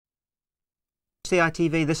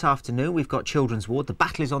CITV this afternoon, we've got Children's Ward. The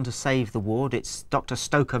battle is on to save the ward. It's Dr.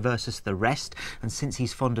 Stoker versus the rest. And since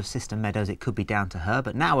he's fond of Sister Meadows, it could be down to her.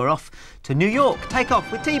 But now we're off to New York. Take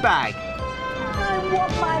off with Teabag. I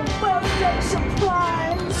want my birthday surprise.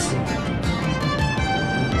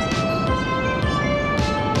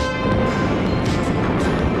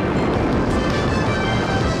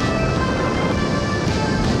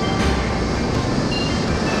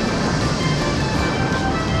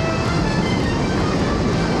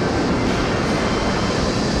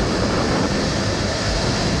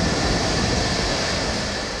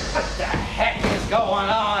 Going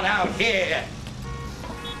on out here?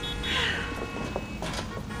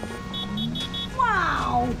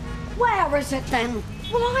 Wow! Where is it then?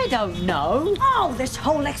 Well, I don't know. Oh, this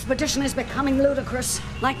whole expedition is becoming ludicrous.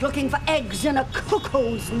 Like looking for eggs in a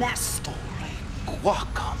cuckoo's nest.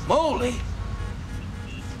 Guacamole?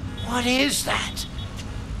 What is that?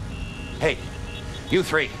 Hey, you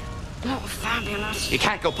three. Oh, fabulous. You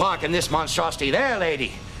can't go parking this monstrosity there,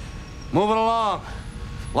 lady. Move it along.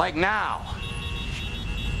 Like now.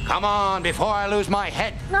 Come on, before I lose my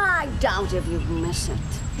head. I doubt if you'd miss it.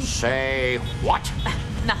 Say what?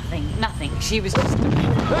 Nothing. She was just...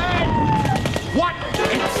 Hey! What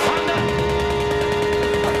in thunder?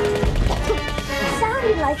 It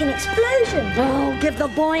sounded like an explosion. Oh, give the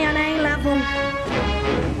boy an A-level.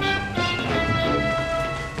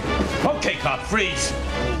 Okay, cop, freeze.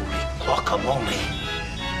 Guacamole.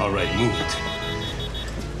 All right, move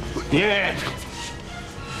it. Yeah.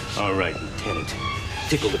 All right, Lieutenant.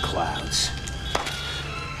 Tickle the clouds.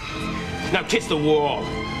 Now kiss the wall.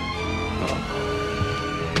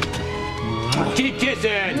 Keep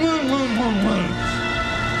kissing.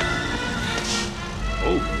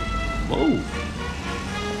 Oh.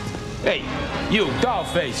 Hey, you,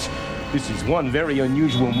 Dollface. This is one very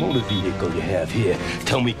unusual motor vehicle you have here.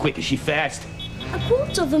 Tell me quick, is she fast?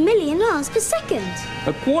 250,000 miles per second.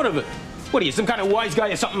 A quarter of it? What are you, some kind of wise guy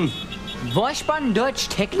or something? Vorspann Deutsch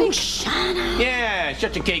Technik? Oh, shut up. Yeah,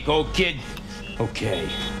 shut your cake, old kid. Okay,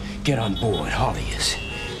 get on board, Holly is.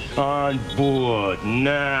 On board,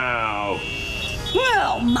 now.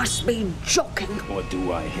 Well, must be joking. Or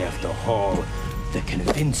do I have to haul the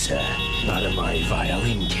convincer out of my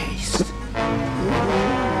violin case?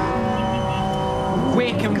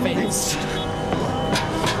 We're convinced.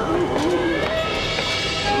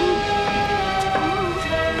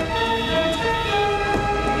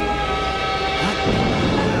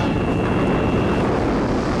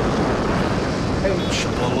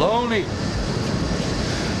 Baloney.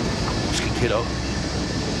 Whiskey, kiddo.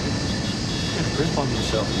 Get a grip on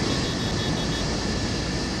yourself.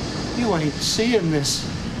 You ain't seeing this.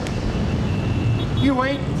 You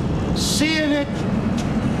ain't seeing it.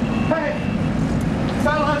 Hey,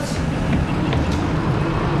 fellas.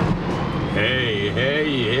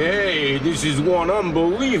 Hey, this is one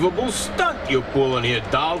unbelievable stunt you're pulling here,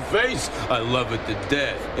 Dollface. I love it to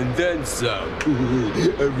death. And then some.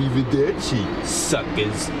 Arrivederci,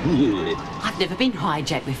 suckers. I've never been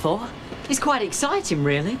hijacked before. It's quite exciting,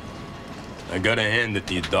 really. I gotta hand it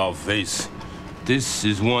to you, Dollface. This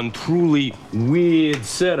is one truly weird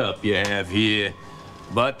setup you have here.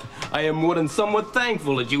 But I am more than somewhat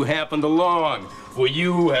thankful that you happened along, for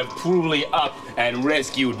you have truly up and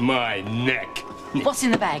rescued my neck. What's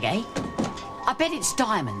in the bag, eh? I bet it's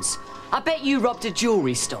diamonds. I bet you robbed a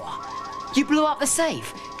jewelry store. You blew up the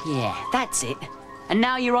safe. Yeah, that's it. And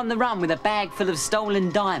now you're on the run with a bag full of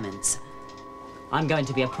stolen diamonds. I'm going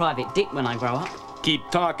to be a private dick when I grow up.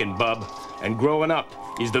 Keep talking, bub. And growing up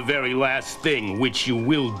is the very last thing which you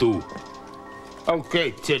will do.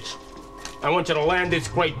 Okay, Titch. I want you to land this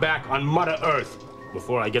crate back on Mother Earth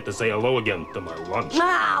before I get to say hello again to my lunch.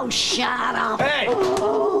 Oh, shut up. Hey!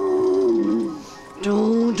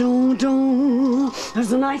 Do. As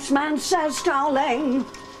the nice man says, darling.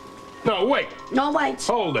 No, wait. No, wait.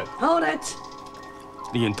 Hold it. Hold it.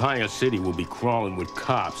 The entire city will be crawling with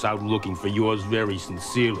cops out looking for yours very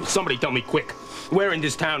sincerely. Somebody tell me quick, where in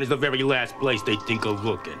this town is the very last place they think of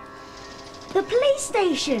looking? The police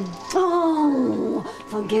station. Oh,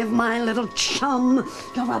 forgive my little chum.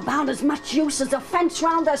 You're about as much use as a fence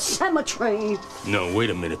round a cemetery. No, wait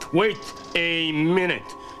a minute. Wait a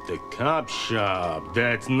minute. The cop shop.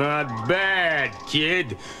 That's not bad,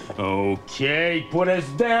 kid. Okay, put us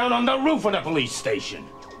down on the roof of the police station.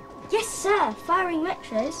 Yes, sir. Firing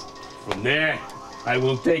retros. From there, I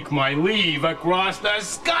will take my leave across the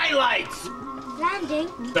skylights. Landing.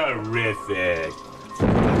 Terrific.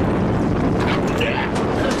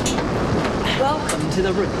 Welcome to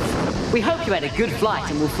the roof. We hope you had a good flight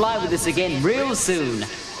and will fly with us again real soon.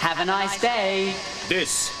 Have a nice day.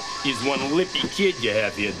 This is one lippy kid you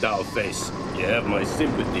have here, dollface. You have my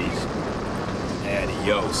sympathies.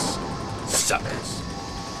 Adios, suckers.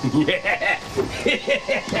 Yeah.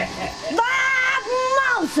 That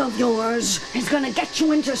mouth of yours is gonna get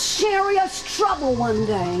you into serious trouble one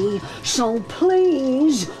day. So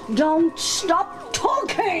please don't stop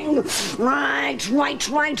talking. Right.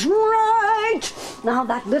 Now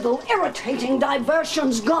that little irritating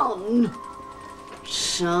diversion's gone.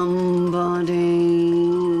 Somebody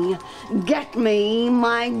get me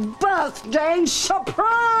my birthday surprise!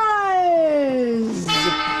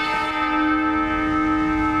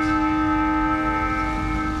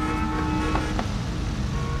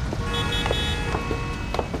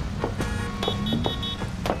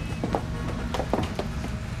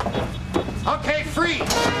 Okay, free.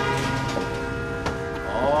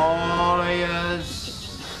 All of yous.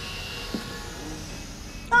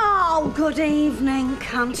 Oh, good evening,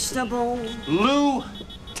 Constable.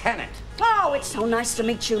 Lieutenant. Oh, it's so nice to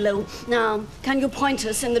meet you, Lou. Now, can you point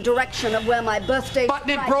us in the direction of where my birthday... Button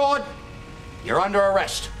it broad. You're under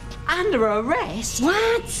arrest. Under arrest?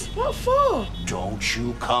 What? What for? Don't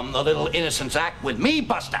you come the little innocence act with me,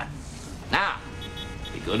 Buster. Now,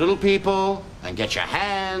 be good little people and get your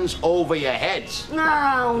hands over your heads.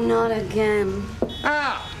 No, not again.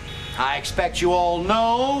 Now, I expect you all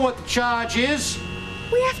know what the charge is.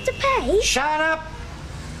 We have to pay? Shut up!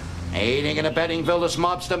 Aiding and abetting villainous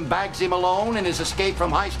mobster Bagsy Malone in his escape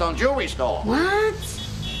from heist on jewelry store. What?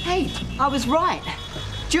 Hey, I was right.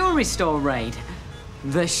 Jewelry store raid.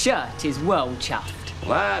 The shirt is well chuffed.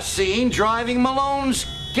 Last seen driving Malone's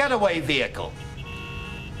getaway vehicle.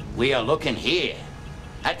 We are looking here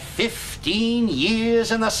at 15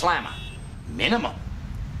 years in the slammer. Minimum.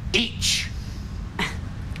 Each.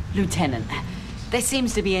 Lieutenant, there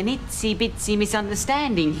seems to be an itsy-bitsy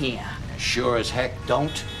misunderstanding here. Sure as heck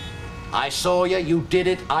don't. I saw you, you did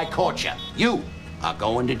it, I caught you. You are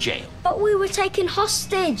going to jail. But we were taken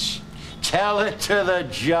hostage. Tell it to the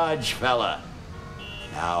judge, fella.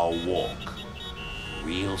 Now walk.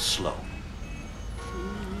 Real slow.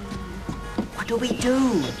 What do?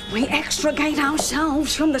 We extricate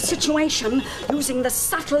ourselves from the situation using the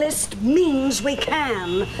subtlest means we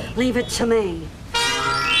can. Leave it to me.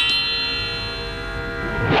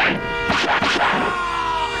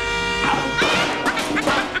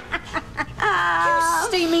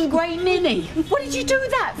 Steaming great ninny. What did you do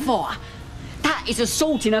that for? That is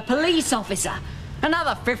assaulting a police officer.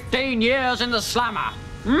 Another 15 years in the slammer.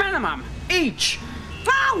 Minimum. Each.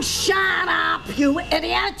 Oh, shut up, you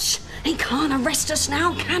idiot! He can't arrest us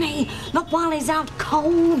now, can he? Not while he's out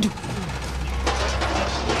cold.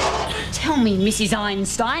 Tell me, Mrs.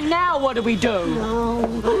 Einstein, now what do we do?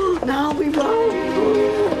 No, we won't.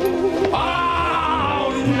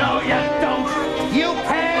 Oh, no, you don't. You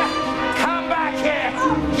pair, come back here.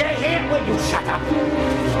 You hear? Will you shut up?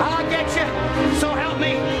 I'll get you. So help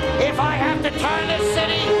me if I have to turn this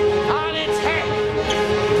city on its head.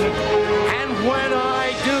 And when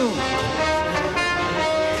I do.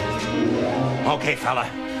 Okay, fella,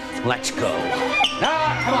 let's go.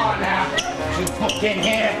 Now, come on now. You book in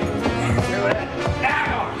here. Do it now.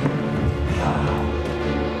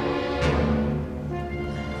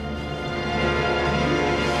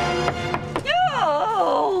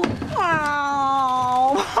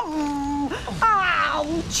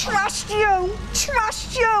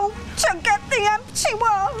 Trust you to get the empty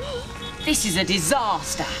one. This is a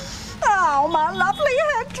disaster. Oh, my lovely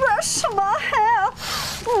headdress, my hair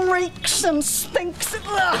reeks and stinks of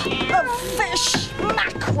fish,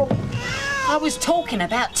 mackerel. I was talking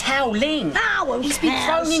about Tao Ling. Oh, he's been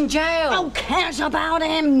thrown in jail. Who cares about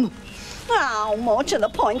him? Oh, more to the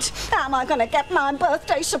point, how am I going to get my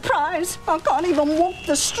birthday surprise? I can't even walk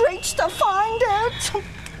the streets to find it.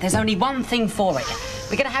 There's only one thing for it.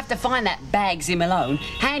 We're going to have to find that Bagsy Malone,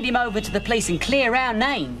 hand him over to the police and clear our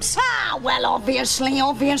names. Ah, well, obviously.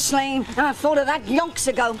 I thought of that yonks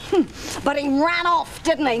ago. But he ran off,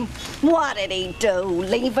 didn't he? What did he do?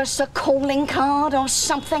 Leave us a calling card or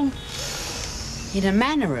something? In a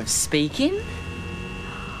manner of speaking.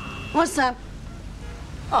 What's that?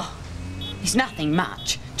 Oh, it's nothing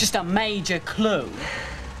much. Just a major clue.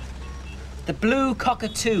 The Blue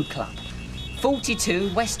Cockatoo Club.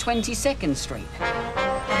 42 West 22nd Street.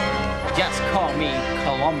 Just call me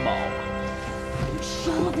Colombo.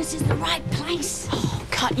 Sure this is the right place? Oh,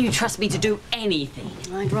 can't you trust me to do anything?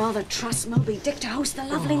 I'd rather trust Moby Dick to host the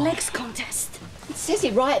Lovely Legs contest. It says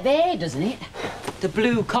it right there, doesn't it? The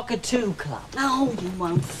Blue Cockatoo Club. Oh, you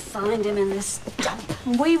won't find him in this dump.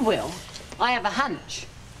 We will. I have a hunch.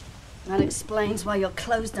 That explains why your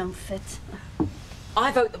clothes don't fit.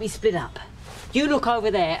 I vote that we split up. You look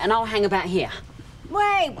over there and I'll hang about here.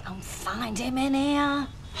 We won't find him in here.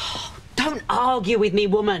 Don't argue with me,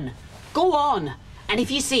 woman. Go on. And if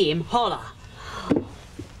you see him, holler.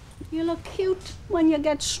 You look cute when you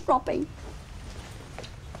get stroppy.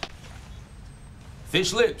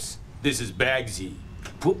 Fish lips, this is Bagsy.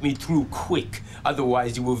 Put me through quick,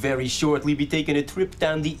 otherwise you will very shortly be taking a trip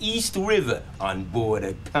down the East River on board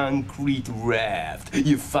a concrete raft.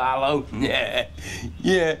 You follow? Yeah,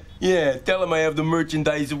 tell him I have the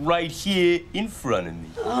merchandise right here in front of me.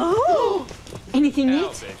 Oh! Anything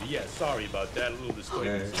neat? Yeah, sorry about that, a little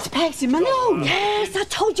disturbance. It's Bagsy Malone. Yes, I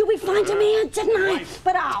told you we'd find him here, didn't I?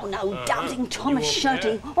 But oh, no doubting Thomas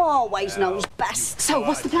Shirty always knows best. So,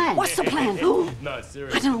 what's the plan? What's the plan? No,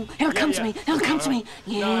 seriously. I don't know. It'll come to me. It'll come to me.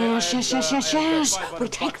 Yes. We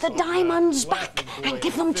take the diamonds back and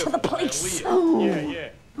give them to the police.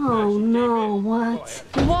 Oh, no, what?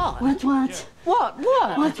 What? What? What?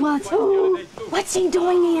 Oh, what's he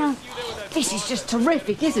doing here? This is just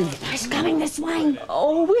terrific, isn't it? He's coming this way.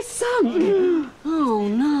 Oh, we're sunk. Oh,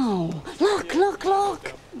 no. Look.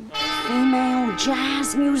 Female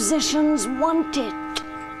jazz musicians wanted.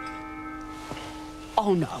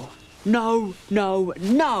 Oh, no. No.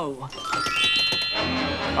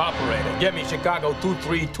 Operator, get me Chicago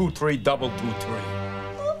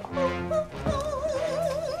 2323223.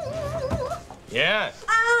 Yeah?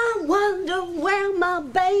 I wonder where my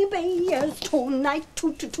baby is tonight.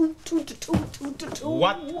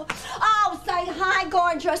 What? Oh, say hi,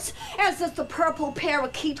 gorgeous. Is this the Purple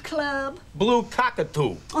Parakeet Club? Blue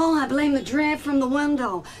cockatoo. Oh, I blame the draft from the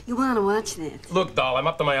window. You want to watch that? Look, doll, I'm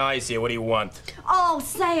up to my eyes here. What do you want? Oh,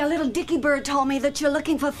 say, a little dicky bird told me that you're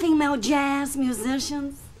looking for female jazz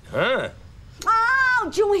musicians. Huh? Oh,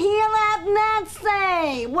 did you hear that,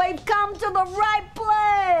 Nancy? We've come to the right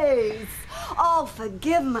place. Oh,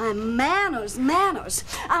 forgive my manners.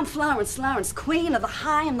 I'm Florence, queen of the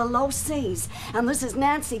high and the low seas. And this is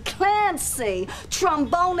Nancy Clancy,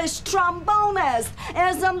 trombonist.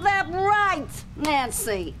 Isn't that right,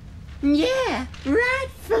 Nancy? Yeah, right,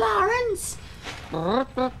 Florence. Oh,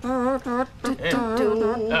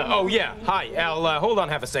 yeah. Hi, Al. Hold on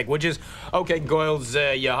half a sec, would you? Okay, Goyles,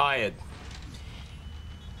 you're hired.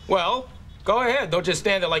 Well, go ahead. Don't just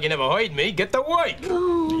stand there like you never heard me. Get to work.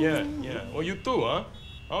 Oh. Yeah. Well, you too, huh?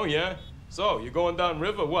 Oh, yeah. So, you going down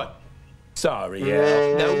river, what? Sorry,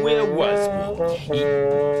 Al. Now, where was we?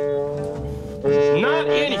 Not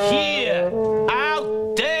in here.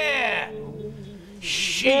 Out there.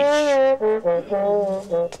 Sheesh.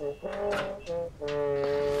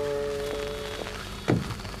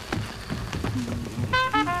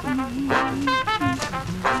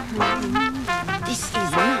 This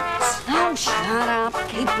is nuts. Oh, shut up.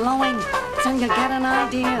 Keep blowing till you get an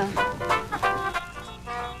idea.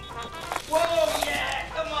 Whoa, yeah,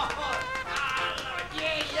 come on. Ah,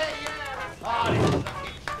 yeah. Oh, this is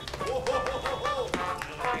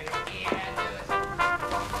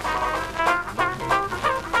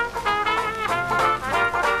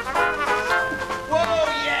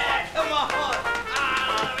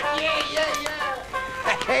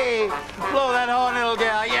Hey, blow that horn, little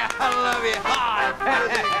gal. Yeah, I love you.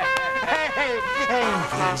 Hey,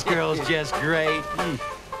 this girl's just great.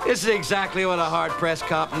 This is exactly what a hard-pressed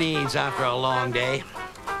cop needs after a long day.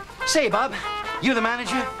 Say, Bob, you the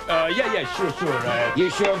manager? Yeah, sure. You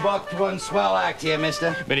sure bucked one swell act here,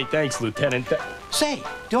 mister. Many thanks, Lieutenant. Say,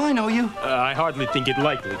 do I know you? I hardly think it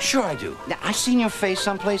likely. Sure I do. Now, I've seen your face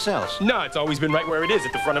someplace else. No, it's always been right where it is,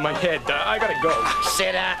 at the front of my head. I gotta go.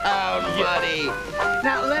 Sit down, buddy.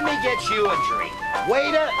 Now, let me get you a drink.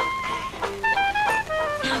 Waiter.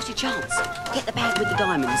 Now's your chance. Get the bag with the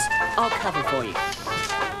diamonds. I'll cover for you.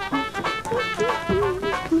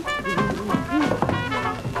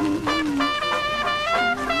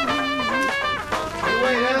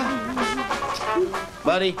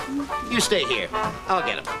 Buddy, you stay here. I'll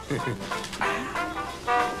get him.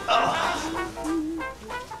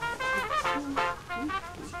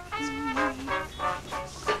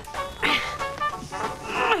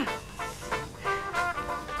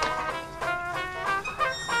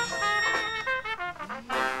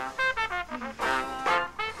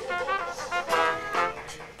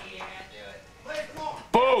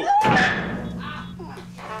 Boo!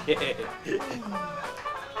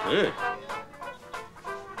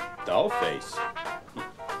 Doll face.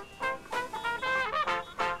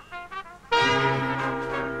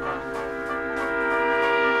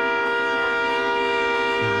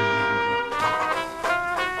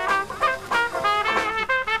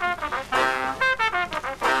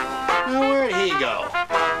 Now, where'd he go?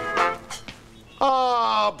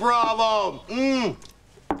 Oh, bravo.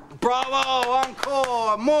 Bravo,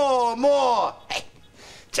 encore, more. Hey,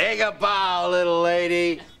 take Take a bow, little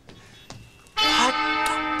lady. What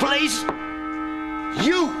the place?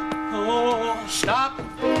 You! Oh. Stop!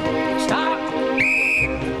 Stop!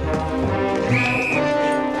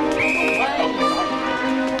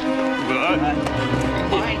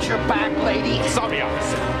 Mind your back, lady. Sorry,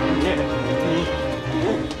 officer.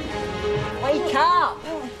 Wake up!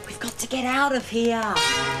 We've got to get out of here.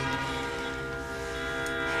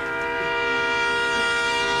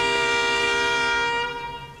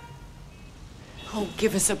 Oh,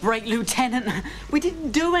 give us a break, Lieutenant. We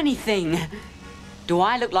didn't do anything. Do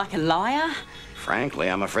I look like a liar? Frankly,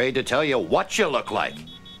 I'm afraid to tell you what you look like.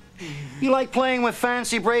 You like playing with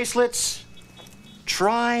fancy bracelets?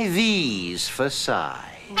 Try these for size.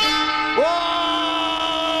 Whoa!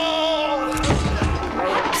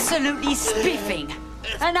 Absolutely spiffing.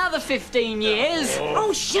 Another 15 years.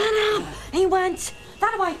 Oh, shut up! He went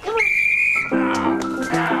that way. Come on.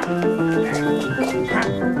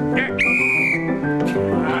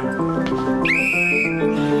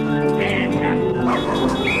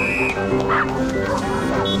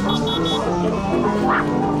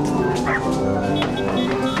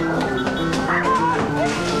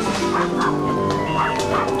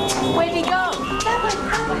 Where'd he go? That way.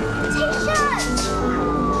 T-shirt.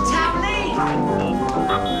 Towelie!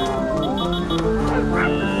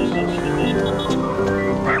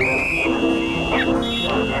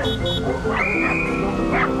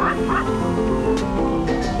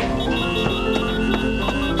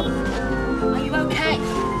 Are you okay?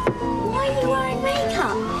 Why are you wearing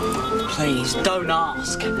makeup? Please, don't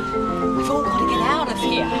ask. We've all got to get out of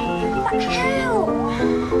here. But how?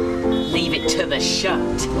 Leave it to the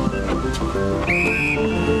shirt.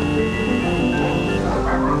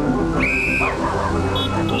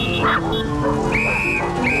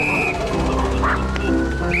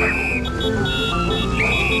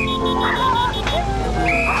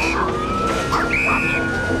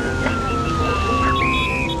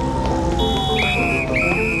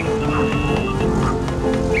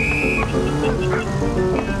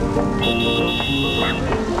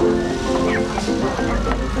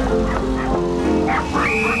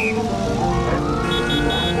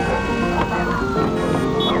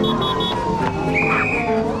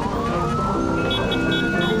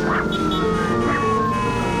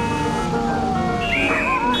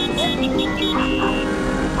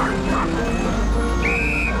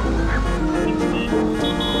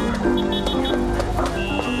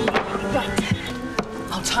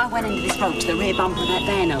 I went into this rope to the rear bumper of that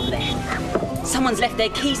van over there. Someone's left their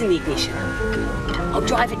keys in the ignition. I'll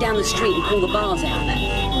drive it down the street and pull the bars out.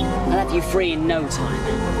 I'll have you free in no time.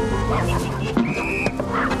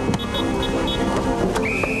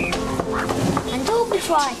 And all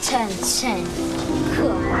before I turn 10.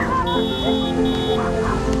 Cool.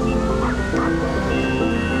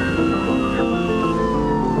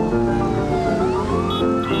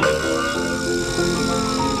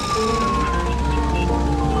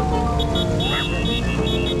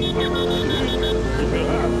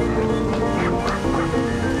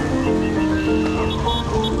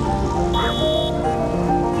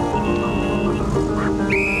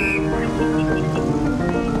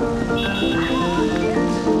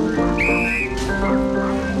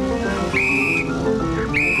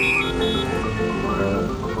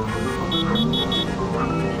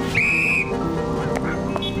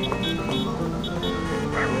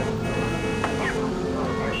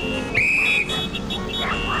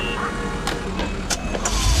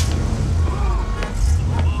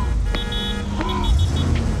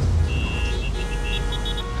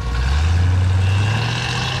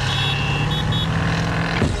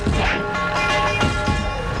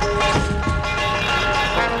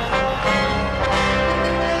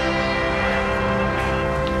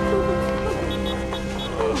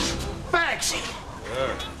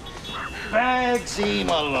 Bagsy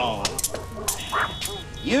Malone.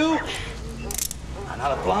 You are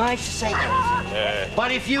not obliged to say anything.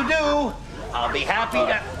 But if you do, I'll be happy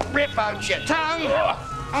to rip out your tongue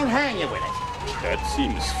and hang you with it. That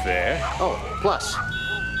seems fair. Oh, plus,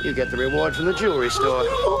 you get the reward from the jewelry store.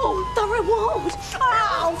 Oh, the reward.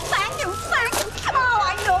 Oh, thank you, thank you. Oh,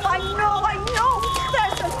 I know.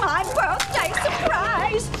 This is my birthday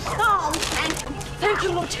surprise. Oh, thank you. Thank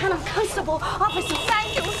you, Lieutenant Constable. Officer,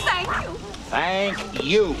 thank you. Thank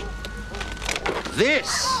you.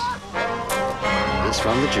 This is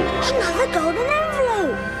from the jewelry store. Another golden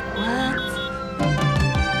envelope. What?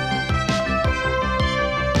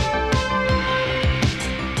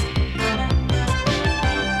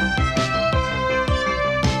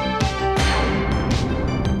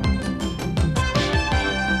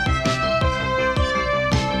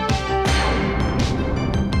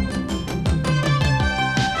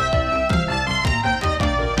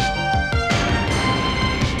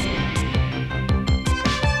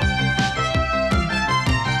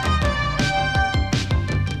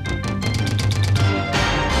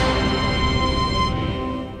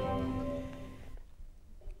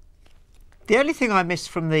 The only thing I missed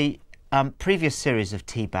from the previous series of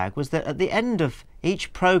Teabag was that at the end of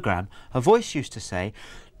each programme, a voice used to say,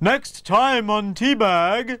 "Next time on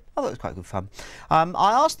Teabag." I thought it was quite good fun. I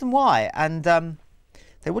asked them why, and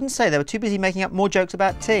they wouldn't say. They were too busy making up more jokes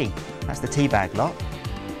about tea. That's the Teabag lot.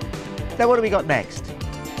 Now, what do we got next?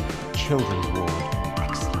 Children's War.